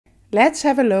let's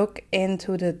have a look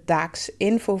into the DAX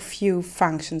Info.View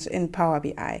functions in Power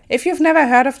BI. If you've never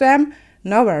heard of them,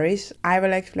 no worries, I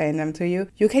will explain them to you.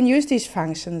 You can use these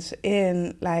functions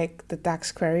in like the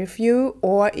DAX query view,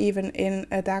 or even in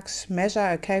a DAX measure,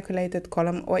 a calculated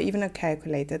column, or even a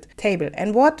calculated table.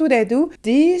 And what do they do?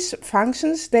 These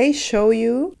functions, they show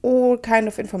you all kind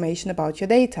of information about your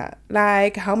data.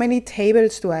 Like how many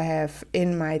tables do I have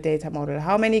in my data model?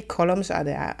 How many columns are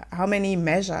there? How many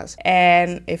measures?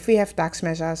 And if we have DAX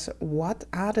measures, what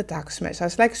are the DAX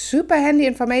measures? Like super handy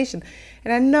information.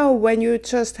 And I know when you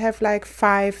just have like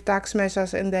 5 DAX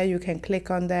measures in there, you can click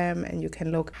on them and you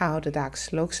can look how the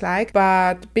DAX looks like.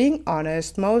 But being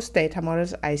honest, most data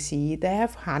models I see, they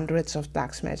have hundreds of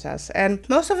DAX measures. And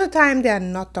most of the time they are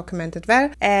not documented well.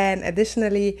 And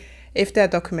additionally, if they're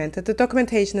documented, the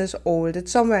documentation is old.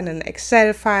 It's somewhere in an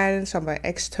Excel file, somewhere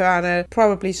external.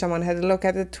 Probably someone had a look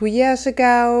at it 2 years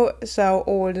ago. So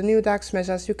all the new DAX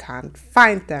measures, you can't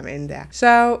find them in there.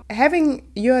 So having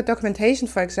your documentation,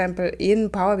 for example, in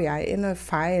Power BI, in a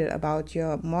file about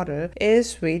your model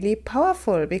is really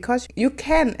powerful, because you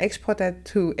can export that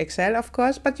to Excel, of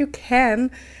course, but you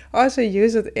can also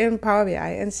use it in Power BI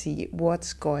and see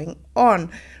what's going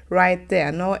on right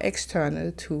there. No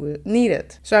external tool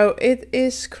needed. So it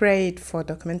is great for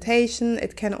documentation.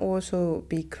 It can also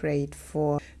be great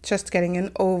for just getting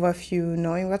an overview,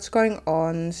 knowing what's going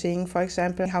on, seeing, for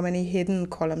example, how many hidden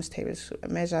columns, tables,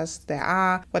 measures there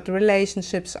are, what the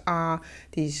relationships are,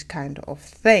 these kind of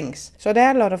things. So there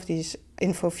are a lot of these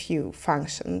Info.View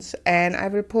functions, and I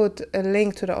will put a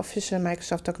link to the official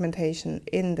Microsoft documentation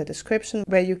in the description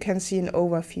where you can see an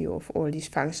overview of all these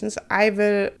functions. I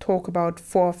will talk about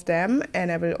 4 of them,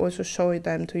 and I will also show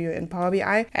them to you in Power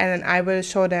BI, and I will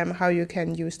show them how you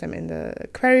can use them in the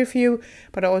query view,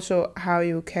 but also how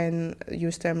you can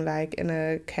use them like in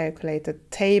a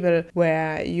calculated table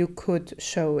where you could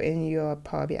show in your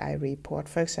Power BI report,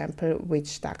 for example,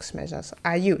 which DAX measures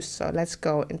are used. So let's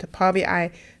go into Power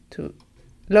BI to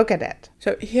look at that.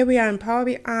 So here we are in Power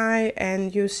BI,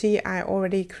 and you see I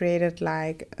already created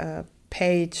like a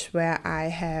page where I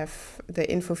have the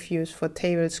info views for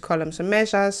tables, columns, and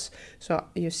measures. So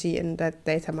you see in that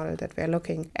data model that we're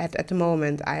looking at the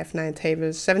moment, I have 9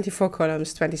 tables, 74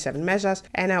 columns, 27 measures.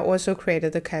 And I also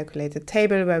created a calculated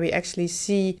table where we actually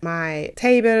see my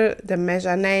table, the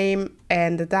measure name,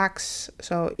 and the DAX.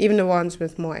 So even the ones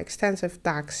with more extensive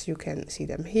DAX, you can see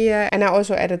them here. And I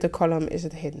also added the column, is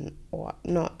it hidden or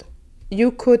not?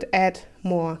 You could add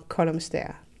more columns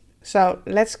there. So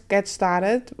let's get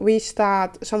started. We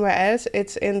start somewhere else.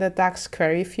 It's in the DAX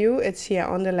query view. It's here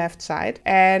on the left side.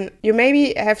 And you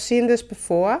maybe have seen this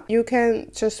before. You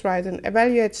can just write an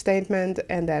evaluate statement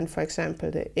and then, for example,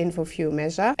 the info view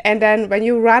measure. And then when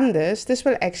you run this, this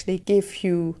will actually give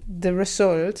you the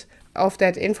result of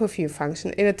that info view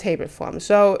function in a table form.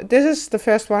 So this is the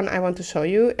first one I want to show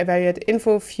you, evaluate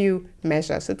info view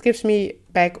measures. It gives me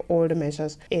back all the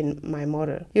measures in my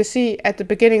model. You see at the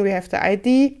beginning we have the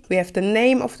ID, we have the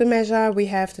name of the measure, we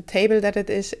have the table that it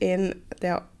is in.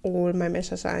 There all my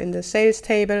measures are in the sales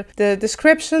table. The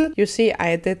description, you see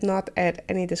I did not add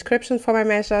any description for my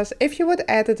measures. If you would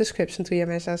add a description to your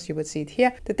measures, you would see it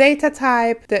here. The data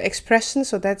type, the expression,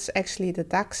 so that's actually the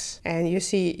DAX. And you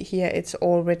see here it's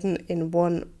all written in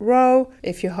one row.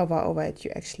 If you hover over it,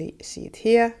 you actually see it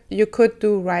here. You could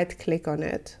do right click on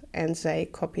it and say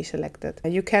copy selected.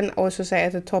 You can also say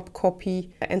at the top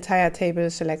copy entire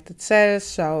table selected cells,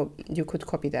 so you could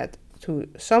copy that to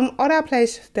some other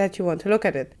place that you want to look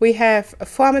at it. We have a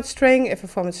format string. If a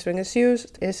format string is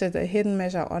used, is it a hidden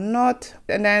measure or not?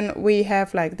 And then we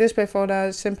have like display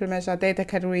folder, simple measure, data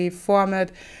category,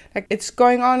 format. Like it's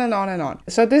going on and on and on.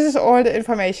 So this is all the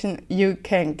information you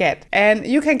can get. And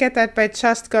you can get that by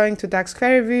just going to DAX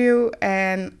query view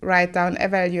and write down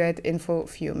evaluate info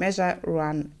view measure,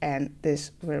 run, and this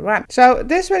will run. So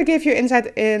this will give you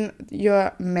insight in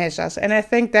your measures. And I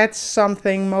think that's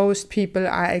something most people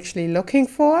are actually looking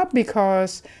for,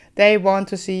 because they want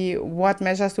to see what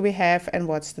measures do we have and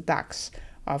what's the DAX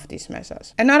of these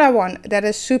measures. Another one that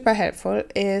is super helpful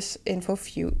is info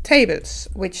view tables.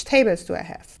 Which tables do I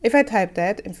have? If I type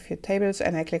that info view tables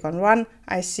and I click on run,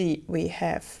 I see we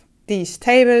have these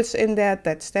tables in there.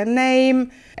 That's their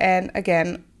name, and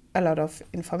again a lot of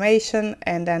information.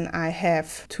 And then I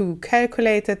have 2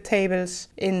 calculated tables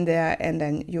in there, and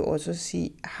then you also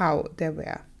see how they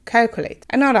were calculate.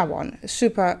 Another one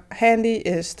super handy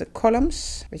is the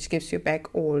columns, which gives you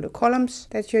back all the columns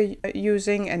that you're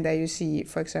using. And there you see,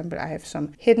 for example, I have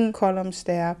some hidden columns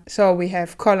there. So we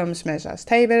have columns, measures,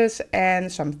 tables,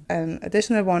 and an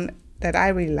additional one that I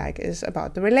really like is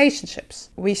about the relationships.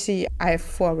 We see I have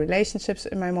 4 relationships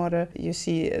in my model. You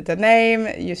see the name,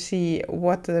 you see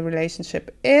what the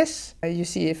relationship is, you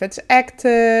see if it's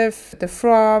active, the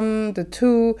from, the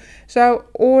to. So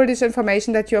all this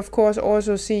information that you of course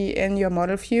also see in your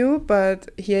model view, but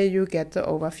here you get the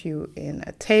overview in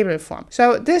a table form.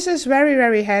 So this is very,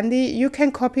 very handy. You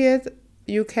can copy it.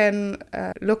 You can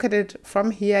look at it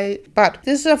from here, but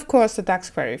this is of course the DAX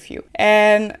query view,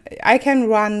 and I can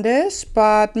run this,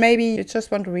 but maybe you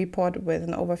just want to report with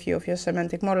an overview of your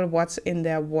semantic model, what's in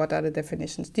there, what are the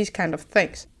definitions, these kind of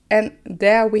things. And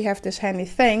there we have this handy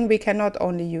thing. We can not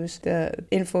only use the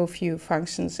info view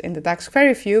functions in the DAX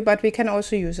query view, but we can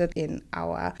also use it in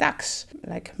our DAX,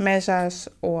 like measures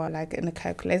or like in a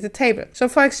calculated table. So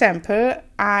for example,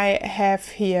 I have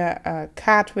here a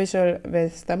card visual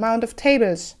with the amount of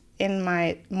tables in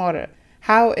my model.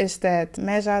 How is that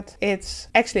measured? It's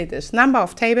actually this number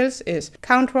of tables is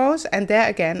count rows, and there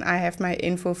again I have my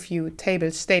info view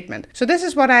table statement. So this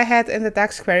is what I had in the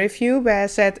DAX query view, where I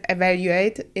said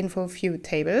evaluate info view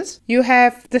tables. You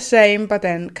have the same but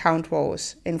then count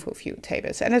rows info view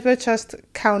tables, and it will just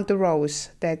count the rows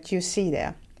that you see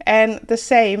there. And the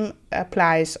same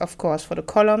applies of course for the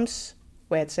columns,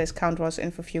 where it says count rows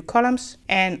info view columns,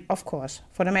 and of course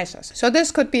for the measures. So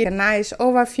this could be a nice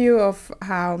overview of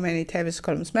how many tables,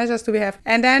 columns, measures do we have.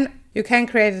 And then you can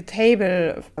create a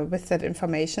table with that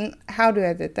information. How do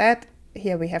I do that?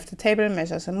 Here we have the table,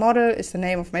 measures and model is the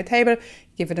name of my table.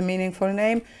 Give it a meaningful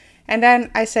name. And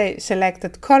then I say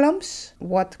selected columns.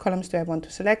 What columns do I want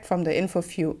to select from the info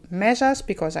view measures,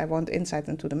 because I want insight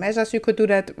into the measures. You could do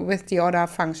that with the other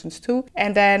functions too.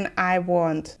 And then I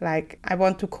want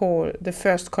to call the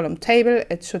first column table.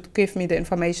 It should give me the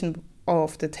information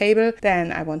of the table.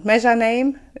 Then I want measure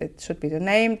name. It should be the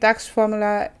name, DAX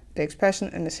formula, the expression,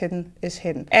 and is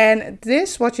hidden. And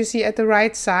this, what you see at the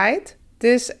right side,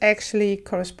 this actually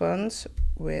corresponds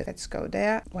with, let's go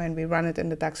there, when we run it in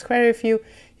the DAX query view.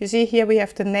 You see here we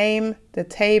have the name, the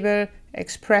table,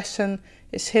 expression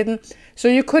is hidden. So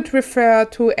you could refer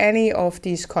to any of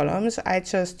these columns. I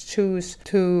just choose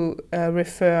to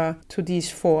refer to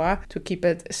these 4 to keep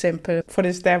it simple for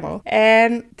this demo.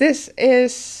 And this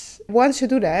is, once you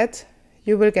do that,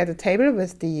 you will get a table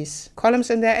with these columns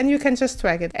in there, and you can just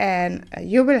drag it, and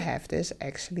you will have this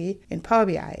actually in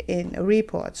PowerBI in a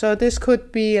report. So this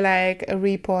could be like a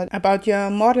report about your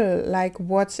model, like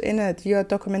what's in it, your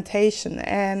documentation.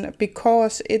 And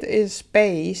because it is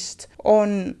based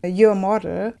on your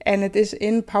model and it is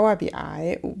in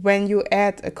PowerBI, when you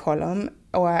add a column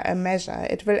or a measure,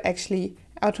 it will actually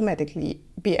automatically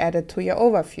be added to your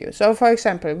overview. So for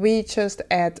example, we just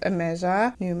add a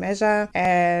measure, new measure,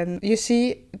 and you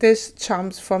see this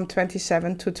jumps from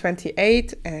 27 to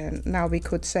 28, and now we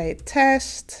could say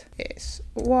test is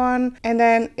 1, and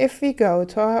then if we go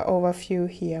to our overview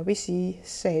here, we see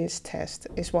sales test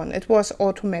is 1. It was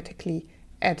automatically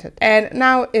added. And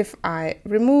now if I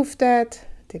remove that,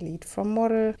 delete from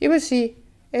model, you will see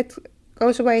it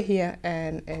goes away here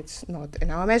and it's not in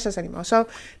our measures anymore. So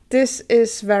this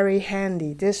is very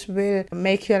handy. This will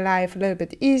make your life a little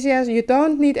bit easier. You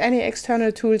don't need any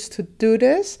external tools to do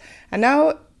this. And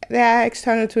now there are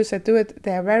external tools that do it.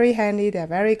 They're very handy. They're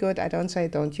very good. I don't say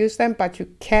don't use them, but you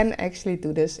can actually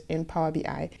do this in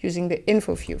PowerBI using the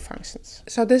info view functions.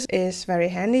 So this is very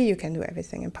handy. You can do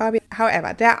everything in PowerBI.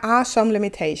 However, there are some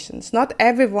limitations. Not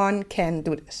everyone can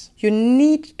do this. You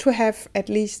need to have at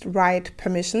least right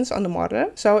permissions on the model.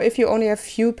 So if you only have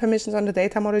few permissions on the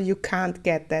data model, you can't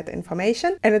get that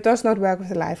information. And it does not work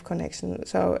with a live connection.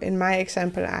 So in my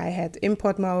example, I had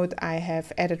import mode. I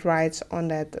have edit rights on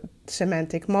that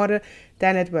semantic model,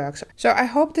 then it works. So I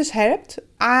hope this helped.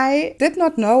 I did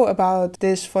not know about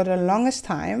this for the longest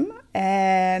time,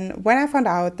 and when I found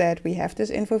out that we have this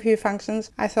info view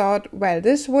functions, I thought, well,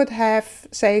 this would have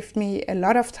saved me a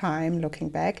lot of time looking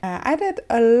back. I did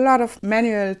a lot of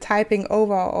manual typing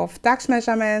over of DAX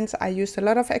measurements. I used a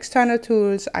lot of external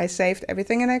tools. I saved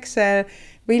everything in Excel,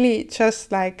 really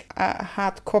just like a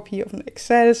hard copy of an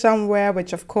Excel somewhere,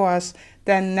 which of course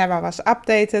then never was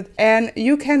updated. And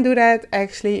you can do that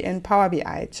actually in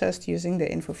PowerBI just using the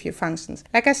info view functions.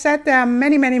 Like I said, there are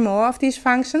many, many more of these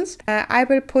functions. I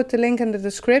will put the link in the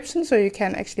description so you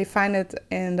can actually find it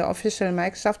in the official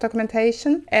Microsoft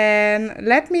documentation. And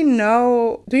let me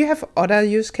know, do you have other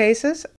use cases?